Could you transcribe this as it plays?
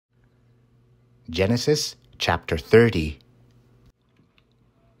Genesis chapter 30.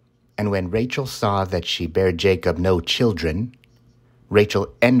 And when Rachel saw that she bare Jacob no children,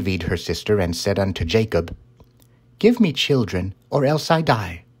 Rachel envied her sister, and said unto Jacob, Give me children, or else I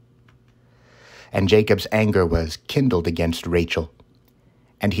die. And Jacob's anger was kindled against Rachel.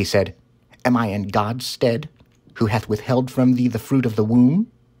 And he said, Am I in God's stead, who hath withheld from thee the fruit of the womb?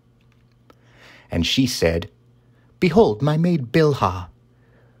 And she said, Behold, my maid Bilhah.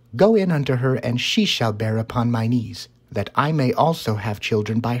 Go in unto her, and she shall bear upon my knees, that I may also have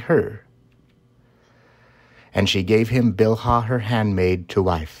children by her. And she gave him Bilhah her handmaid to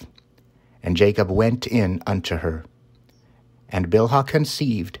wife. And Jacob went in unto her. And Bilhah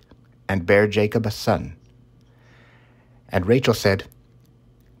conceived, and bare Jacob a son. And Rachel said,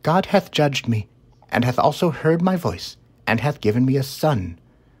 God hath judged me, and hath also heard my voice, and hath given me a son.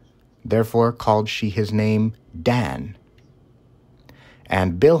 Therefore called she his name Dan.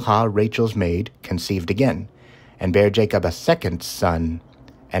 And Bilhah, Rachel's maid, conceived again, and bare Jacob a second son.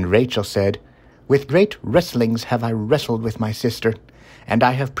 And Rachel said, With great wrestlings have I wrestled with my sister, and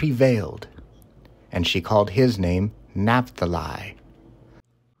I have prevailed. And she called his name Naphtali.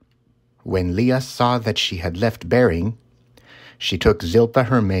 When Leah saw that she had left bearing, she took Zilpah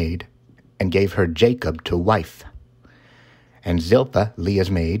her maid, and gave her Jacob to wife. And Zilpah,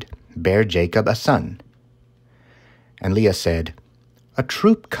 Leah's maid, bare Jacob a son. And Leah said, A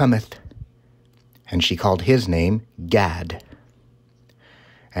troop cometh. And she called his name Gad.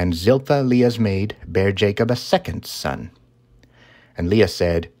 And Zilpah, Leah's maid, bare Jacob a second son. And Leah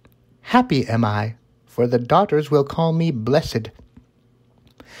said, Happy am I, for the daughters will call me blessed.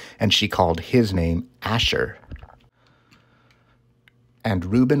 And she called his name Asher. And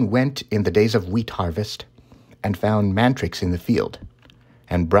Reuben went in the days of wheat harvest, and found mantrix in the field,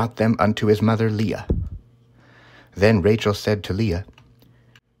 and brought them unto his mother Leah. Then Rachel said to Leah,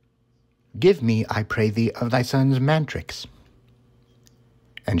 Give me, I pray thee, of thy son's mantrix.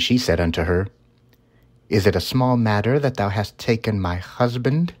 And she said unto her, Is it a small matter that thou hast taken my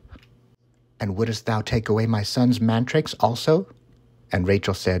husband? And wouldest thou take away my son's mantrix also? And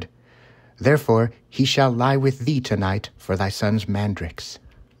Rachel said, Therefore he shall lie with thee tonight for thy son's mantrix.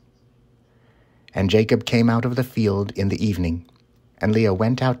 And Jacob came out of the field in the evening, and Leah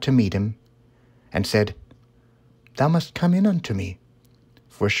went out to meet him, and said, Thou must come in unto me,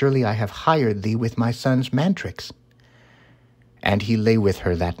 for surely I have hired thee with my son's mantrix. And he lay with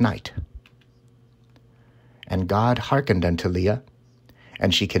her that night. And God hearkened unto Leah,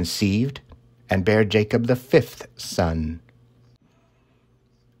 and she conceived, and bare Jacob the fifth son.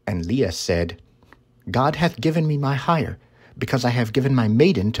 And Leah said, God hath given me my hire, because I have given my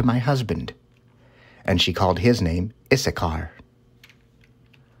maiden to my husband. And she called his name Issachar.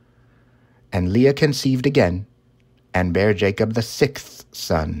 And Leah conceived again, and bare Jacob the sixth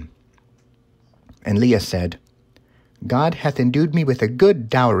son. And Leah said, God hath endued me with a good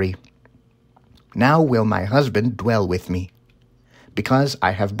dowry. Now will my husband dwell with me, because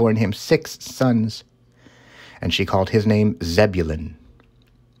I have borne him 6 sons. And she called his name Zebulun.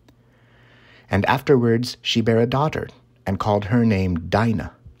 And afterwards she bare a daughter, and called her name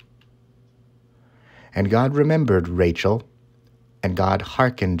Dinah. And God remembered Rachel, and God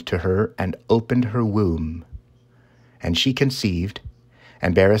hearkened to her, and opened her womb. And she conceived,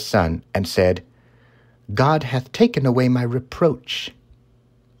 and bare a son, and said, God hath taken away my reproach.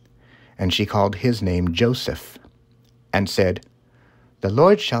 And she called his name Joseph, and said, The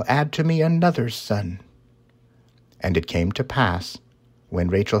Lord shall add to me another son. And it came to pass, when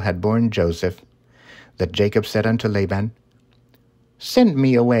Rachel had borne Joseph, that Jacob said unto Laban, Send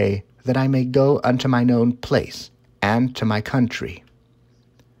me away, that I may go unto mine own place, and to my country.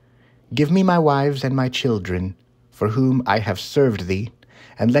 Give me my wives and my children, for whom I have served thee,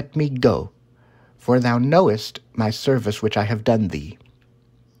 and let me go, for thou knowest my service which I have done thee.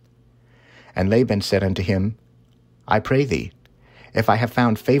 And Laban said unto him, I pray thee, if I have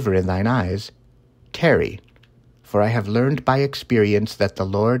found favor in thine eyes, tarry, for I have learned by experience that the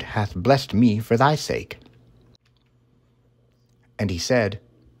Lord hath blessed me for thy sake. And he said,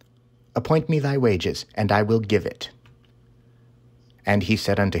 Appoint me thy wages, and I will give it. And he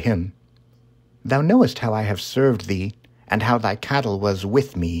said unto him, Thou knowest how I have served thee, and how thy cattle was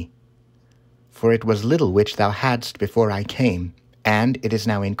with me. For it was little which thou hadst before I came, and it is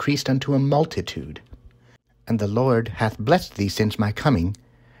now increased unto a multitude. And the Lord hath blessed thee since my coming,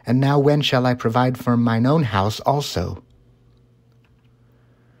 and now when shall I provide for mine own house also?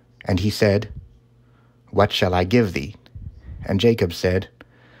 And he said, What shall I give thee? And Jacob said,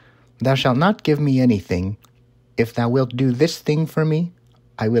 Thou shalt not give me anything. If thou wilt do this thing for me,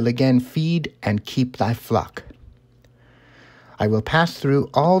 I will again feed and keep thy flock. I will pass through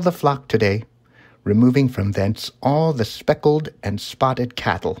all the flock today, removing from thence all the speckled and spotted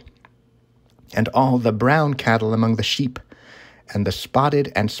cattle, and all the brown cattle among the sheep, and the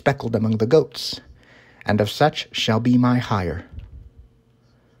spotted and speckled among the goats, and of such shall be my hire.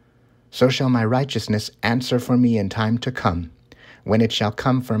 So shall my righteousness answer for me in time to come, when it shall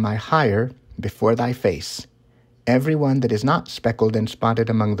come for my hire before thy face. Every one that is not speckled and spotted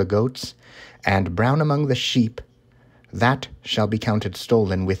among the goats, and brown among the sheep, that shall be counted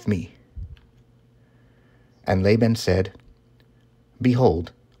stolen with me. And Laban said,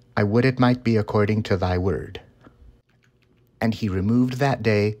 Behold, I would it might be according to thy word. And he removed that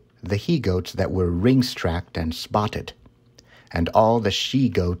day the he-goats that were ring-stracked and spotted, and all the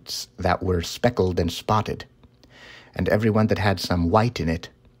she-goats that were speckled and spotted, and every one that had some white in it,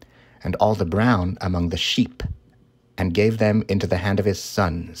 and all the brown among the sheep, and gave them into the hand of his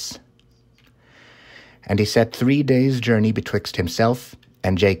sons. And he set 3 days' journey betwixt himself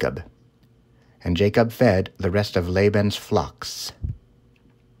and Jacob. And Jacob fed the rest of Laban's flocks.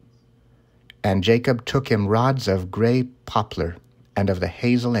 And Jacob took him rods of grey poplar, and of the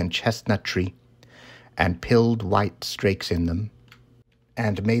hazel and chestnut tree, and pilled white strakes in them,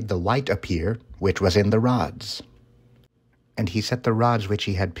 and made the white appear which was in the rods. And he set the rods which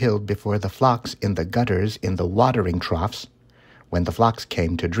he had pilled before the flocks in the gutters in the watering troughs, when the flocks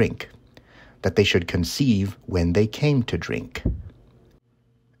came to drink, that they should conceive when they came to drink.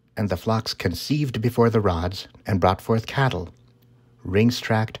 And the flocks conceived before the rods, and brought forth cattle,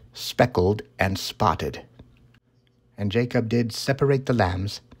 ring-stracked, speckled, and spotted. And Jacob did separate the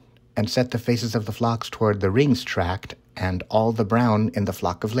lambs, and set the faces of the flocks toward the ring-stracked, and all the brown in the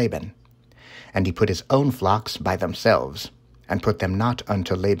flock of Laban. And he put his own flocks by themselves, and put them not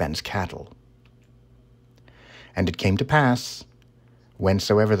unto Laban's cattle. And it came to pass,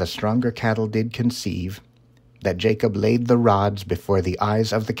 whensoever the stronger cattle did conceive, that Jacob laid the rods before the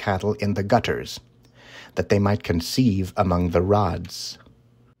eyes of the cattle in the gutters, that they might conceive among the rods.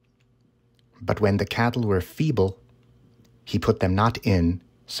 But when the cattle were feeble, he put them not in,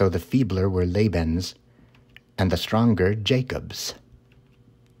 so the feebler were Laban's, and the stronger Jacob's.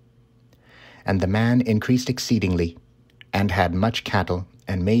 And the man increased exceedingly, and had much cattle,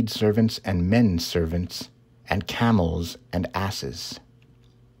 and maidservants and men servants, and camels and asses.